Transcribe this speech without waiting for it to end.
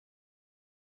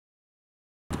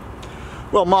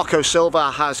Well, Marco Silva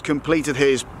has completed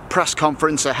his press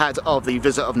conference ahead of the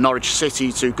visit of Norwich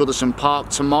City to Goodison Park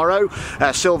tomorrow.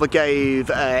 Silva gave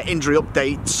injury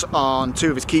updates on two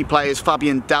of his key players,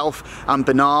 Fabian Delph and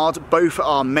Bernard. Both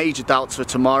are major doubts for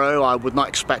tomorrow. I would not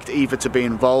expect either to be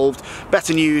involved.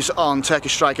 Better news on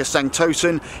Turkish striker Cenk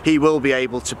Tosun. He will be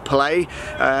able to play.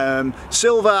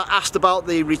 Silva asked about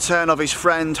the return of his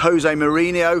friend Jose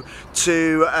Mourinho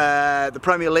to the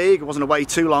Premier League. He wasn't away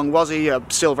too long, was he?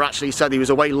 Silva actually said he was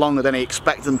away longer than he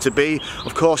expected him to be.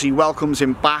 Of course, he welcomes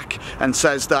him back and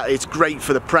says that it's great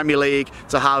for the Premier League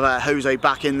to have Jose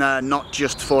back in there, not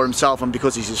just for himself and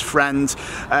because he's his friend.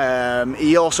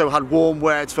 He also had warm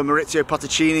words for Maurizio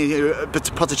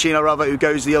Pochettino, who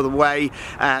goes the other way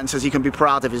and says he can be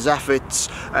proud of his efforts.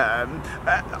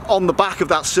 On the back of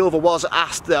that, Silva was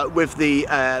asked with the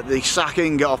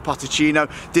sacking of Pochettino,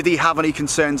 did he have any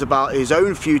concerns about his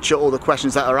own future or the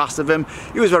questions that are asked of him.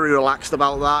 He was very relaxed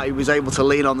about that. He was able to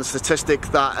lean on the statistic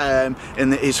that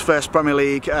in his first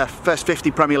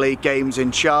 50 Premier League games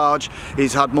in charge,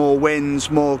 he's had more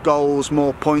wins, more goals,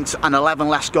 more points and 11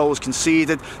 less goals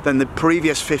conceded than the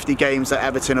previous 50 games that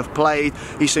Everton have played.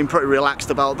 He seemed pretty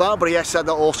relaxed about that, but he has said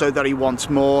that also that he wants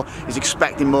more, he's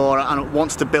expecting more and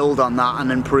wants to build on that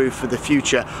and improve for the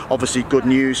future. Obviously good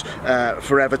news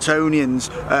for Evertonians.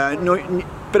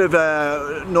 Bit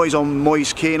of noise on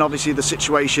Moise Kean, obviously the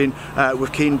situation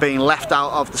with Kean being left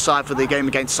out of the side for the game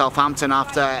against Southampton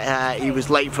after he was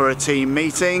late for a team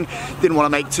meeting. Didn't want to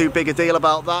make too big a deal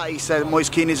about that. He said Moise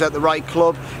Kean is at the right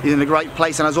club, he's in the right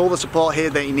place and has all the support here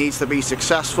that he needs to be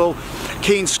successful.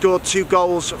 Kean scored 2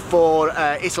 goals for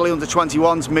Italy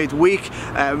under-21s midweek.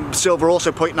 Silva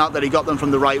also pointing out that he got them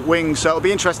from the right wing, so it'll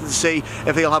be interesting to see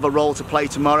if he'll have a role to play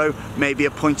tomorrow, maybe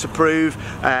a point to prove.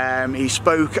 He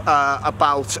spoke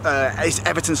about his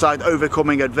Everton side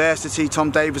overcoming adversity. Tom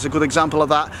Davies a good example of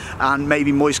that, and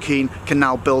maybe Moise Kean can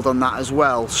now build on that as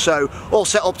well. So all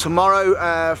set up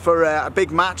tomorrow for a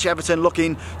big match. Everton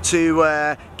looking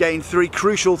to gain 3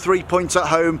 crucial 3 points at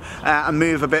home and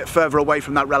move a bit further away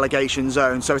from that relegation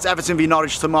zone. So it's Everton v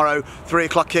Norwich tomorrow, 3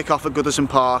 o'clock kick-off at Goodison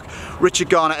Park. Richard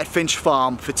Garnett at Finch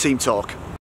Farm for Team Talk.